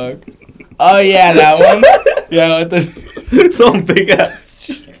the fuck? Oh, yeah, that one. Yeah, what the... Some big-ass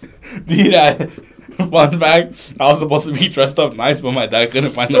cheeks. Dude, fun fact, I was supposed to be dressed up nice, but my dad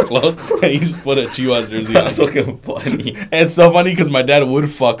couldn't find the clothes, and he just put a Chivas jersey on. That's fucking funny. And it's so funny because my dad would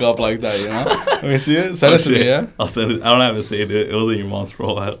fuck up like that, you know? Let me see it. Send it to me, yeah? I'll send it. I don't have to say it. It was in your mom's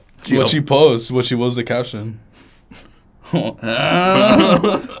profile. What she posts, what was the caption?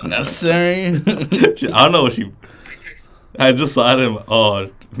 Necessary. I don't know what she... I just saw it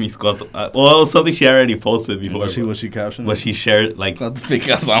in... Mis cuanto. Well, it was something she already posted before. What she captioned? But she shared, like...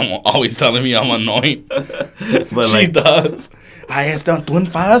 Because I'm always telling me I'm annoying. But she does. Tú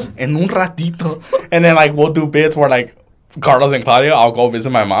enfadas en un ratito. And then, like, we'll do bits where, like, Carlos and Claudia, I'll go visit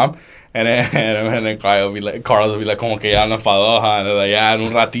my mom. And then Carlos will be like, como que ya no enfadó, huh? And they're like, yeah, en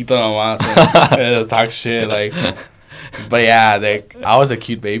un ratito nomás. And just talk shit, like... But yeah, I was a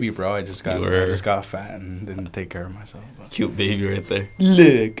cute baby, bro. I just got fat and didn't take care of myself. Cute baby right there.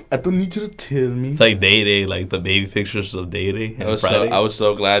 Look, I don't need you to tell me. It's like Day, like the baby pictures of Day. I was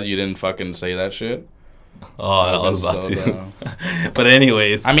so glad you didn't fucking say that shit. Oh, I was about to. But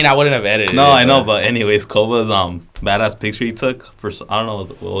anyways. I mean, I wouldn't have edited No, it. I know, but anyways, Kova's badass picture he took for, I don't know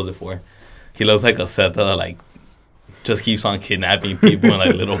what was it for. He looks like a Zeta that, like, just keeps on kidnapping people in,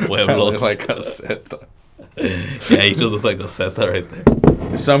 like, little pueblos. Like a Zeta. Yeah, he just looks like a Zeta right there.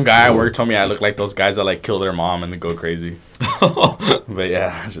 Some guy at work told me I look like those guys that like kill their mom and then go crazy. But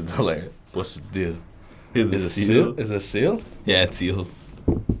yeah, it's just hilarious. What's the deal? Is it seal? Is it a seal? Yeah, it's sealed.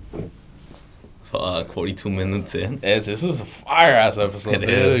 42 minutes in. This is a fire ass episode,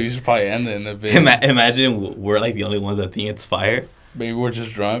 dude. You should probably end it in a bit. Imagine we're like the only ones that think it's fire. Maybe we're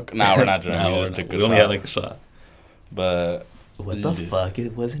just drunk. Nah, we're not drunk. We only had like a shot. But what the fuck?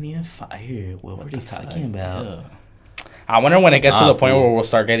 It wasn't even fire. What were they talking about? Yeah. I wonder when it gets to the point where we'll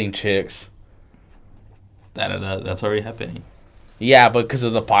start getting chicks. That's already happening. Yeah, but because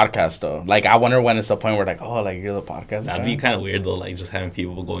of the podcast, though. Like, I wonder when it's the point where, like, oh, like, you're the podcast That'd guy. be kind of weird, though, like, just having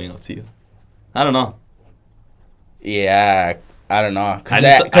people going up to you. I don't know. Yeah, I don't know.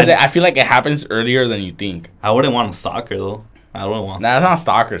 Because I feel like it happens earlier than you think. I wouldn't want a stalker, though. I wouldn't want... Nah, it's not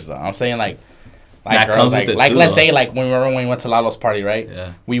stalkers, though. I'm saying, like girls, like let's say, like, when we went to Lalo's party, right?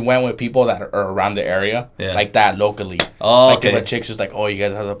 Yeah. We went with people that are around the area. Yeah. Like that, locally. Oh, like, okay. if a chick's just like, oh, you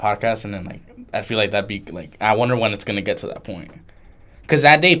guys have the podcast? And then, like, I feel like that'd be, like, I wonder when it's going to get to that point. Because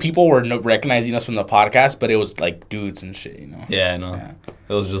that day, people were recognizing us from the podcast, but it was, like, dudes and shit, you know? Yeah, I know. Yeah.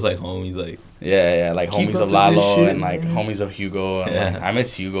 It was just, like, homies, like... Yeah, like, homies of Lalo and, like, homies of Hugo. And, like, I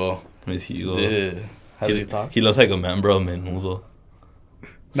miss Hugo. Miss Hugo. Dude. How do you talk? He looks like a member of Menudo.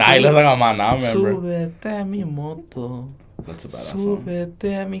 Nah, he looks like a Maná member. Súbete a mi moto. That's a badass song.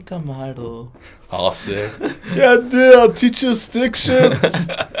 Súbete a mi Camaro. Oh, sick. Yeah, dude, I'll teach you stick shit.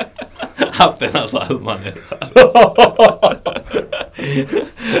 Apenas sabes manejar.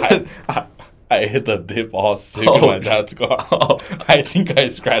 I hit the dip all sick in my dad's car. I think I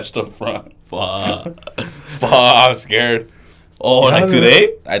scratched the front. Fuck. I'm scared. Oh, like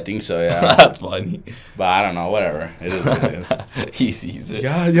today? I think so, yeah. That's funny. But I don't know, whatever. It is what it is. He sees it.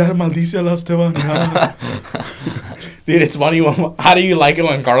 Ya maldice las Esteban. Dude, it's funny. How do you like it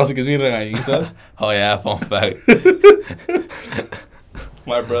when Carlos gives me regañitas? Oh, yeah, fun fact.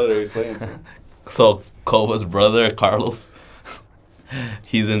 My brother explains it. So, Kova's brother, Carlos,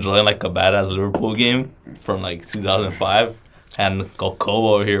 he's enjoying like a badass Liverpool game from like 2005, and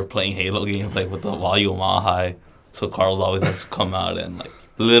Kobo over here playing Halo games like with the volume all high. So Carlos always has to come out and like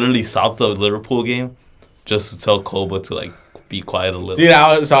literally stop the Liverpool game just to tell Kobo to like be quiet a little. Dude,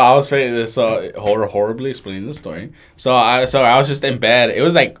 I was horribly explaining the story. So I was just in bed. It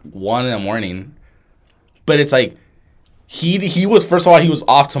was like 1 a.m, but it's like he was, first of all, he was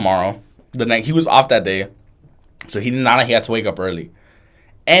off tomorrow. The night he was off that day, so he had to wake up early,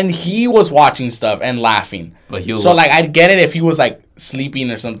 and he was watching stuff and laughing. But like I'd get it if he was like sleeping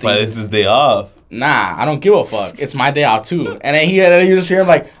or something. But it's his day off. Nah, I don't give a fuck. It's my day off too. And then you just hear him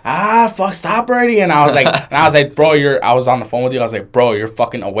like, fuck, stop already. And I was like, bro, I was on the phone with you. I was like, bro, you're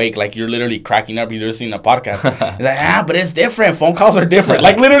fucking awake. Like, you're literally cracking up. You're listening to a podcast. He's like, but it's different. Phone calls are different.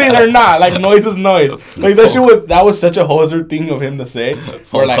 Like, literally, they're not. Like, noise is noise. Like, that was such a hoser thing of him to say.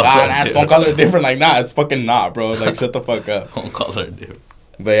 Or like, phone calls are different. Like, nah, it's fucking not, bro. Like, shut the fuck up. Phone calls are different.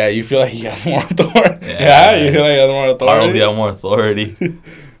 But yeah, you feel like he has more authority. Yeah, you feel like he has more authority. Carlos, you have more authority.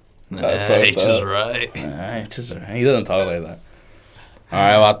 That's H's right. H's right. He doesn't talk like that.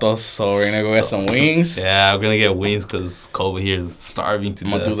 All right, vatos. So we're gonna go get some wings. Yeah, I'm gonna get wings because Kobe here is starving to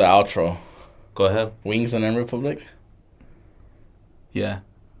death. I'm gonna do the outro. Go ahead. Wings and M Republic. Yeah.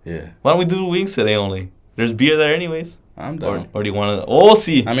 Yeah. Why don't we do wings today only? There's beer there anyways. I'm down. Or do you want to? Oh, we'll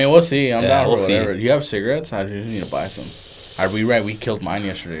see. I mean, we'll see. I'm down for whatever. See. You have cigarettes? I just need to buy some. Are we right? We killed mine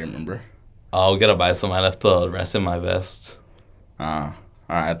yesterday. Remember? Oh, we gotta buy some. I left the rest in my vest.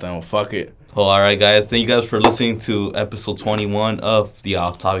 All right, then. Well, fuck it. Oh, all right, guys. Thank you guys for listening to episode 21 of the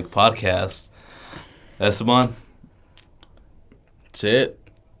Off Topic Podcast. Esteban. That's it.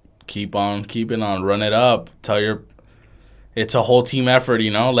 Keep on keeping on. Run it up. It's a whole team effort,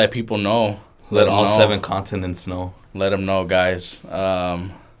 you know? Let people know. Let all 7 continents know. Let them know, guys.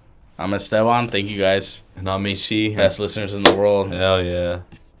 I'm Esteban. Thank you, guys. And I'm Michi. Best listeners in the world. Hell yeah.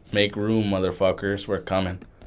 Make room, motherfuckers. We're coming.